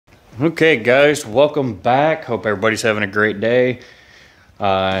Okay guys, welcome back. Hope everybody's having a great day.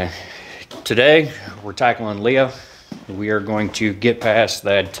 Today we're tackling Leah. We are going to get past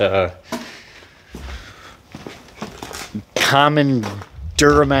that common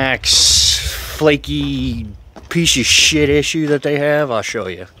Duramax flaky piece of shit issue that they have. I'll show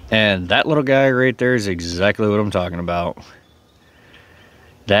you. And that little guy right there is exactly what I'm talking about.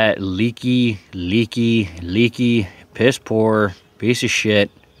 That leaky, piss poor piece of shit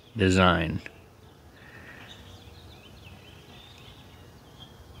design.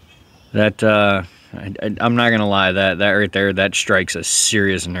 That I'm not gonna lie, that right there, that strikes a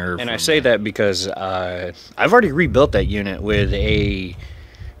serious nerve. And I say that because I've already rebuilt that unit with a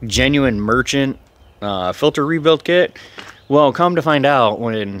genuine merchant filter rebuild kit. Well, come to find out,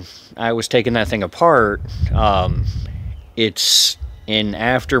 when I was taking that thing apart, it's an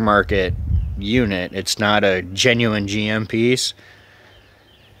aftermarket unit. It's not a genuine GM piece.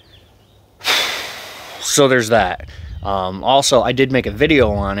 So there's that. Also, I did make a video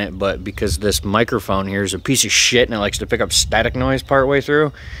on it, but because this microphone here is a piece of shit and it likes to pick up static noise partway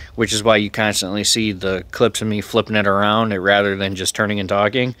through, which is why you constantly see the clips of me flipping it around rather than just turning and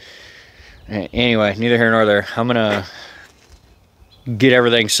talking. Anyway, neither here nor there. I'm gonna get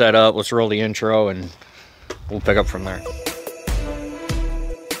everything set up. Let's roll the intro and we'll pick up from there.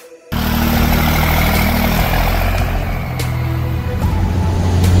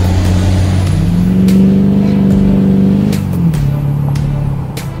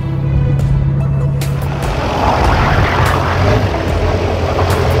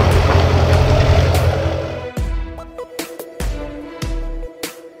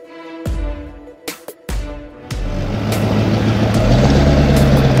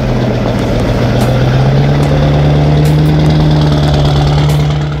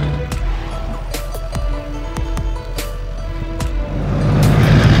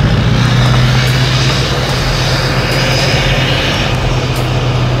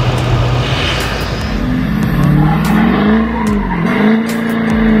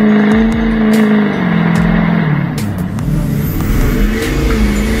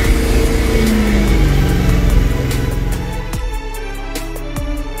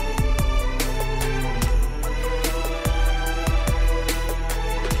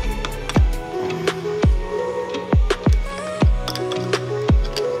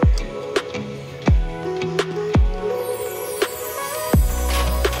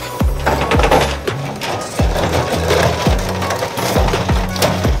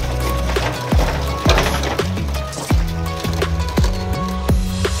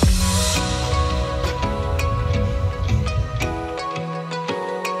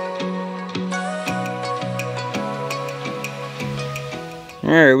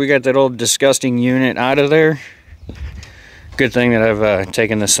 Alright, we got that old disgusting unit out of there. Good thing that I've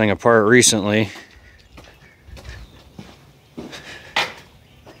taken this thing apart recently. Look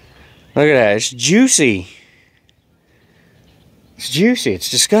at that, it's juicy. It's juicy, it's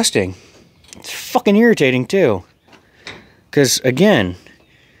disgusting. It's fucking irritating too. Because again,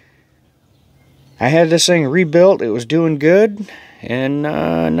 I had this thing rebuilt, it was doing good, and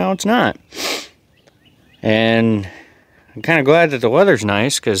now it's not. And I'm kind of glad that the weather's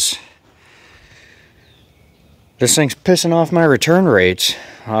nice, because this thing's pissing off my return rates.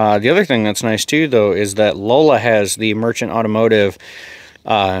 The other thing that's nice too, though, is that Lola has the Merchant Automotive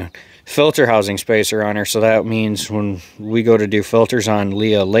filter housing spacer on her, so that means when we go to do filters on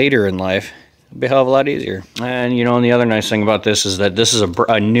Leah later in life, it'll be a hell of a lot easier. And you know, and the other nice thing about this is that this is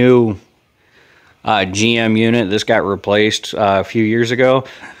a new GM unit. This got replaced a few years ago.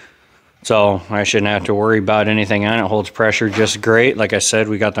 So I shouldn't have to worry about anything on it. It holds pressure just great. Like I said,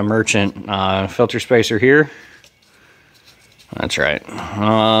 we got the Merchant filter spacer here. That's right.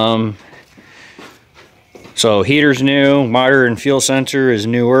 So heater's new, water and fuel sensor is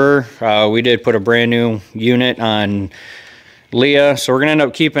newer. We did put a brand new unit on Leah, so we're gonna end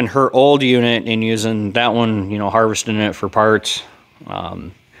up keeping her old unit and using that one, you know, harvesting it for parts.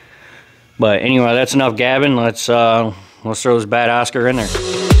 But anyway, that's enough gabbing. Let's throw this bad Oscar in there.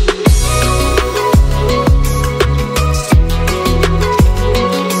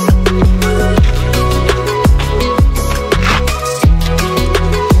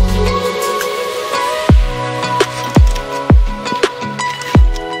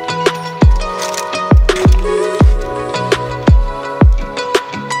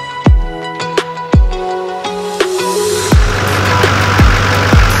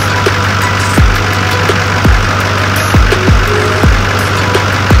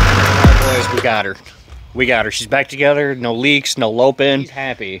 We got her. She's back together. No leaks, no loping. She's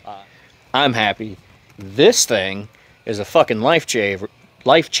happy. I'm happy. This thing is a fucking life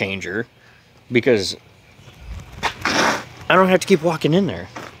life changer because I don't have to keep walking in there.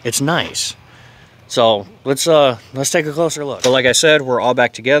 It's nice. So let's take a closer look. But like I said, we're all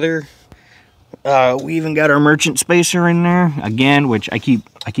back together. We even got our merchant spacer in there again, which I keep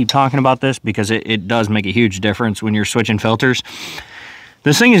talking about this because it does make a huge difference when you're switching filters.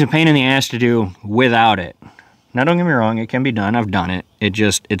 This thing is a pain in the ass to do without it. Now don't get me wrong, it can be done. I've done it.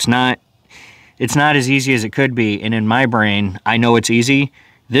 It's not as easy as it could be. And in my brain, I know it's easy.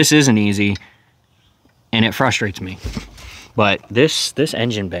 This isn't easy, and it frustrates me. But this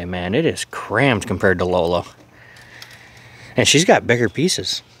engine bay, man, it is crammed compared to Lola. And she's got bigger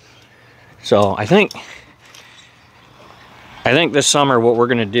pieces. So I think this summer what we're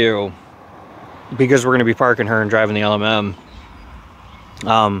gonna do, because we're gonna be parking her and driving the LMM,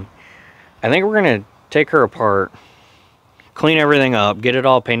 I think we're gonna take her apart, clean everything up, get it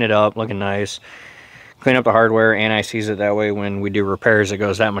all painted up, looking nice, clean up the hardware, anti-seize it, that way when we do repairs it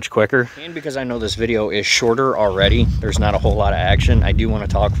goes that much quicker. And because I know this video is shorter already, there's not a whole lot of action, I do want to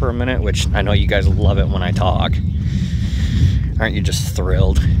talk for a minute, which I know you guys love it when I talk. Aren't you just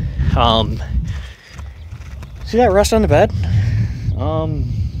thrilled? See that rust on the bed?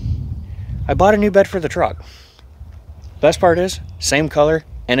 I bought a new bed for the truck. Best part is, same color,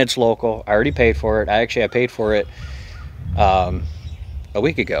 and it's local. I already paid for it. I paid for it a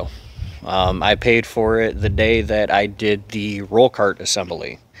week ago. I paid for it the day that I did the roll cart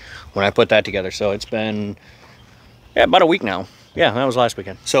assembly, when I put that together. So it's been, yeah, about a week now. Yeah, that was last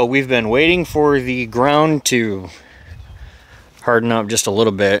weekend. So we've been waiting for the ground to harden up just a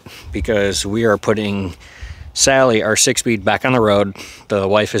little bit because we are putting Sally, our 6-speed, back on the road. The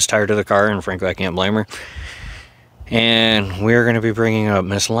wife is tired of the car, and frankly, I can't blame her. And we're going to be bringing up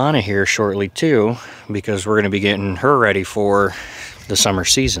Miss Lana here shortly too, because we're going to be getting her ready for the summer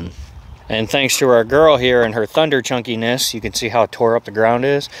season. And thanks to our girl here and her thunder chunkiness, you can see how tore up the ground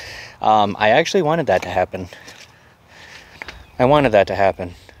is. I actually wanted that to happen. I wanted that to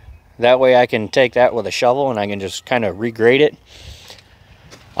happen. That way I can take that with a shovel and I can just kind of regrade it.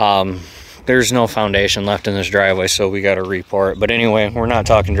 There's no foundation left in this driveway, so we got to re-pour it. But anyway, we're not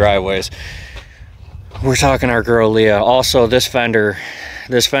talking driveways. We're talking our girl Leah. Also, this fender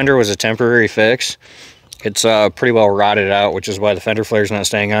was a temporary fix. It's pretty well rotted out, which is why the fender flare's not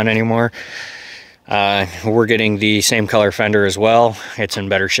staying on anymore. We're getting the same color fender as well. It's in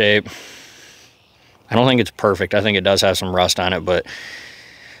better shape. I don't think it's perfect. I think it does have some rust on it, but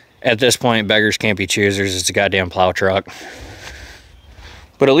at this point, beggars can't be choosers. It's a goddamn plow truck.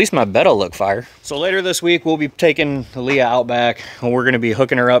 But at least my bed will look fire. So later this week, we'll be taking Leah out back, and we're going to be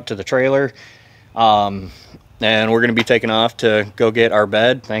hooking her up to the trailer. And we're going to be taking off to go get our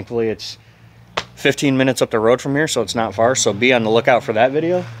bed. Thankfully, it's 15 minutes up the road from here, so it's not far. So be on the lookout for that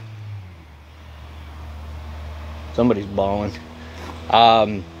video. Somebody's bawling.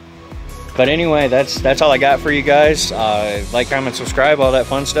 But anyway, that's all I got for you guys. Like, comment, subscribe, all that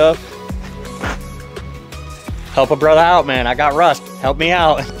fun stuff. Help a brother out, man. I got rust. Help me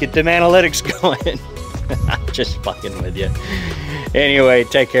out. Get them analytics going. I'm just fucking with you. Anyway,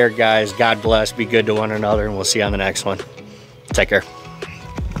 take care, guys. God bless. Be good to one another, and we'll see you on the next one. Take care.